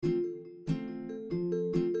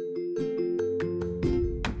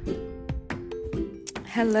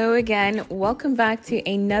Hello again. Welcome back to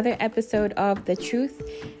another episode of The Truth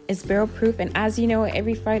is Barrel Proof. And as you know,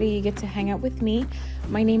 every Friday you get to hang out with me.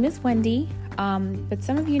 My name is Wendy, but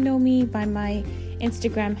some of you know me by my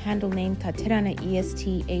Instagram handle name, Taterana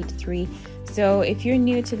EST83. So if you're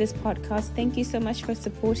new to this podcast, thank you so much for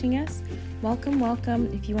supporting us. Welcome.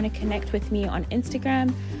 If you want to connect with me on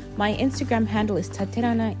Instagram, my Instagram handle is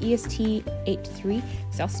Taterana EST83.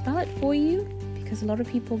 So I'll spell it for you because a lot of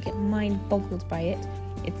people get mind boggled by it.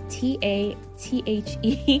 It's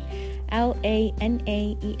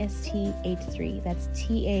TATHELANAEST83. That's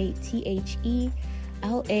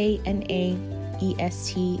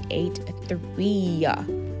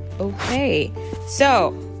TATHELANAEST83. Okay,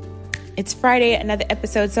 so it's Friday, another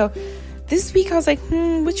episode. So this week I was like,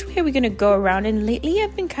 which way are we going to go around? And lately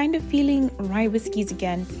I've been kind of feeling rye whiskeys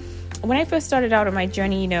again. When I first started out on my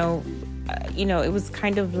journey, it was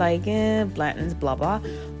kind of like Blanton's, blah, blah.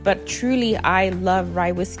 But truly, I love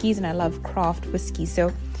rye whiskeys and I love craft whiskey.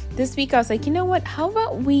 So this week I was like, you know what? How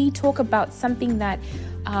about we talk about something that,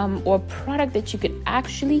 or product that you could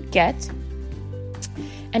actually get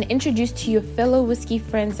and introduce to your fellow whiskey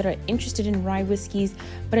friends that are interested in rye whiskeys,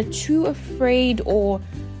 but are too afraid or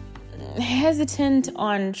hesitant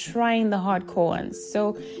on trying the hardcore ones.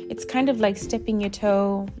 So it's kind of like stepping your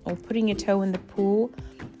toe or putting your toe in the pool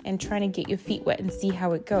and trying to get your feet wet and see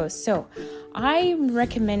how it goes. So I'm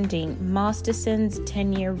recommending Masterson's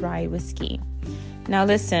 10-year rye whiskey. Now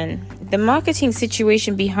listen, the marketing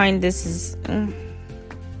situation behind this is,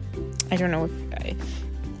 I don't know if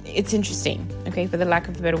it's interesting, okay, for the lack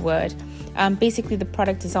of a better word. Basically, the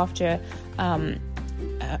product is after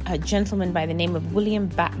a gentleman by the name of William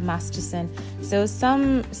Bat Masterson. So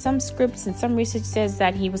some scripts and some research says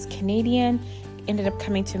that he was Canadian, ended up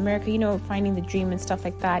coming to America, finding the dream and stuff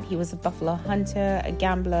like that. He was a buffalo hunter, a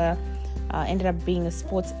gambler, ended up being a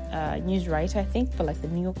sports news writer, I think, for like the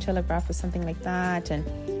New York Telegraph or something like that, and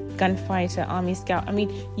gunfighter, Army Scout. I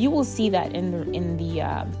mean, you will see that in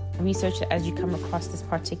the research as you come across this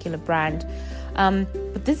particular brand.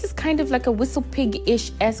 But this is kind of like a Whistle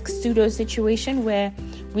Pig-ish-esque pseudo situation where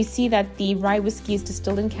we see that the rye whiskey is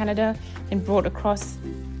distilled in Canada and brought across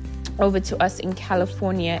over to us in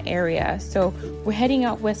California area. So we're heading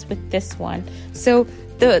out west with this one. So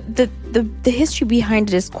the history behind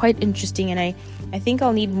it is quite interesting, and I think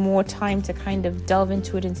I'll need more time to kind of delve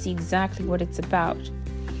into it and see exactly what it's about.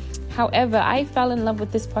 However, I fell in love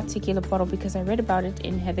with this particular bottle because I read about it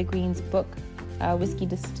in Heather Green's book, Whiskey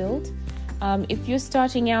Distilled. If you're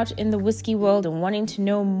starting out in the whiskey world and wanting to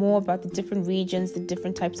know more about the different regions, the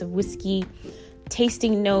different types of whiskey,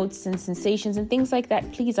 tasting notes and sensations and things like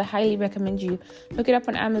that, please, I highly recommend you look it up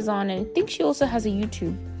on Amazon. And I think she also has a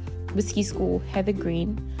YouTube whiskey school, Heather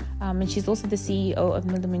Green, and she's also the CEO of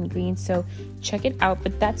Milliman Green, so check it out.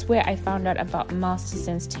 But that's where I found out about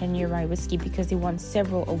Masterson's 10-year rye whiskey because they won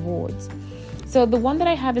several awards. So the one that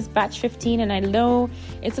I have is batch 15, and I know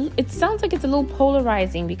it sounds like it's a little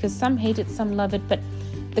polarizing because some hate it, some love it, but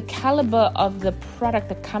the caliber of the product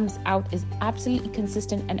that comes out is absolutely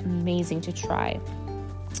consistent and amazing to try.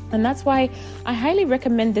 And that's why I highly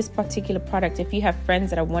recommend this particular product. If you have friends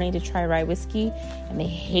that are wanting to try rye whiskey and they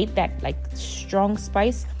hate that like strong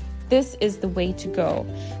spice, this is the way to go.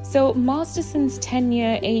 So Masterson's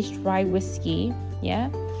 10-year aged rye whiskey,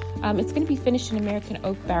 it's going to be finished in American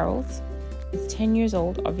oak barrels. It's 10 years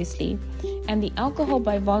old, obviously. And the alcohol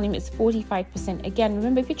by volume is 45%. Again,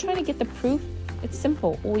 remember, if you're trying to get the proof, it's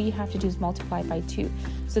simple. All you have to do is multiply by 2.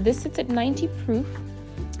 So this sits at 90 proof.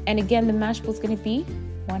 And again, the mash bill is going to be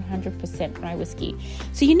 100% rye whiskey.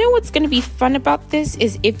 So you know what's going to be fun about this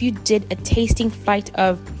is if you did a tasting flight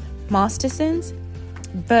of Masterson's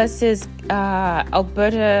versus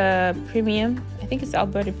Alberta Premium. I think it's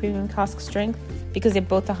Alberta Premium cask strength because they're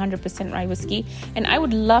both 100% rye whiskey. And I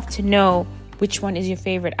would love to know which one is your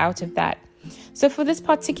favorite out of that. So for this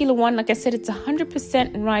particular one, like I said, it's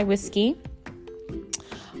 100% rye whiskey.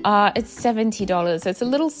 It's $70. So it's a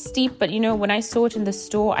little steep, but when I saw it in the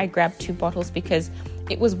store, I grabbed 2 bottles because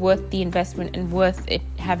it was worth the investment and worth it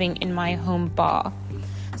having in my home bar.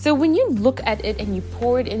 So when you look at it and you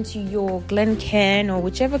pour it into your Glencairn or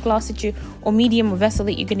whichever glass that or medium or vessel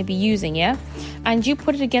that you're going to be using, and you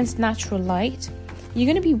put it against natural light, you're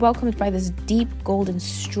going to be welcomed by this deep golden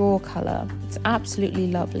straw color. It's absolutely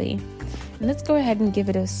lovely. And let's go ahead and give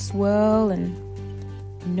it a swirl and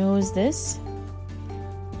nose this.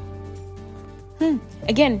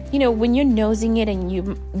 Again, when you're nosing it and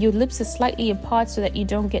your lips are slightly apart so that you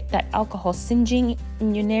don't get that alcohol singeing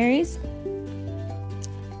in your nose,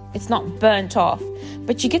 it's not burnt off,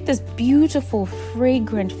 but you get this beautiful,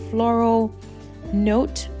 fragrant, floral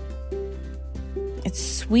note It's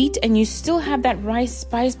sweet, and you still have that rice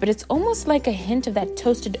spice, but it's almost like a hint of that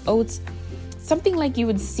toasted oats, something like you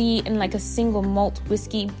would see in like a single malt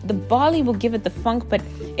whiskey. The barley will give it the funk, but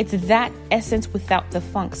it's that essence without the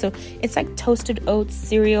funk. So it's like toasted oats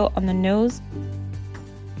cereal on the nose.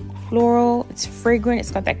 Floral, it's fragrant,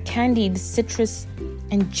 it's got that candied citrus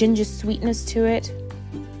and ginger sweetness to it.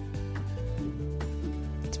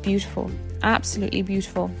 It's beautiful, absolutely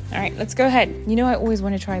beautiful. All right, let's go ahead. You know I always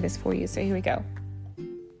want to try this for you, so here we go.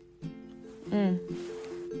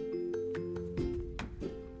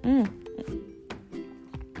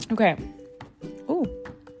 Okay. Ooh,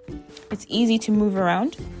 it's easy to move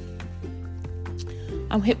around.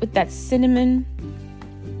 I'm hit with that cinnamon.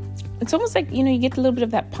 It's almost like, you get a little bit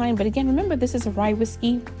of that pine, but again, remember, this is a rye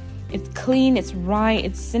whiskey. It's clean, it's rye,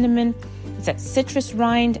 it's cinnamon, it's that citrus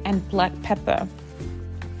rind and black pepper.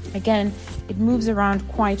 Again, it moves around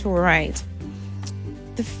quite all right.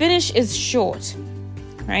 The finish is short,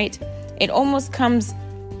 right? It almost comes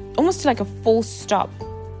to like a full stop.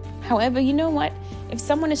 However, you know what? If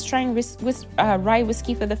someone is trying rye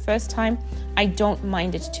whiskey for the first time, I don't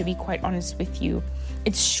mind it, to be quite honest with you.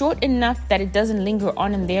 It's short enough that it doesn't linger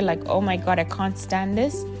on in there like, oh my God, I can't stand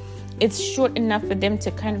this. It's short enough for them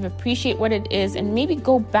to kind of appreciate what it is and maybe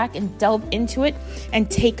go back and delve into it and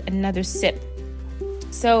take another sip.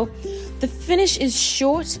 So the finish is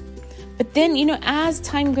short, but then, as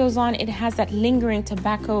time goes on, it has that lingering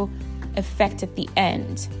tobacco effect at the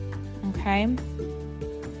end. Okay?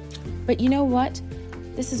 But you know what?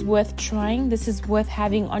 This is worth trying. This is worth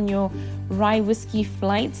having on your rye whiskey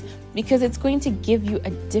flights, because it's going to give you a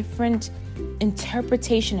different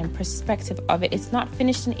interpretation and perspective of it. It's not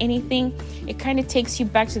finished in anything. It kind of takes you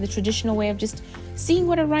back to the traditional way of just seeing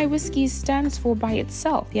what a rye whiskey stands for by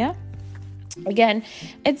itself. Yeah. Again,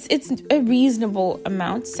 it's a reasonable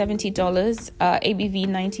amount, $70, ABV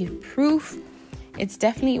 90 proof. It's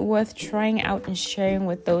definitely worth trying out and sharing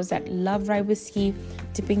with those that love rye whiskey,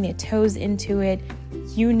 dipping their toes into it,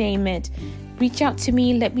 you name it. Reach out to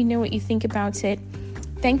me. Let me know what you think about it.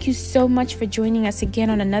 Thank you so much for joining us again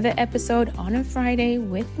on another episode on a Friday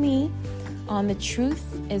with me on The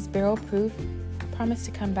Truth is Barrel Proof. Promise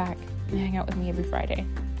to come back and hang out with me every Friday.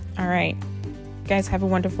 All right. Guys, have a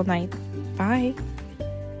wonderful night. Bye.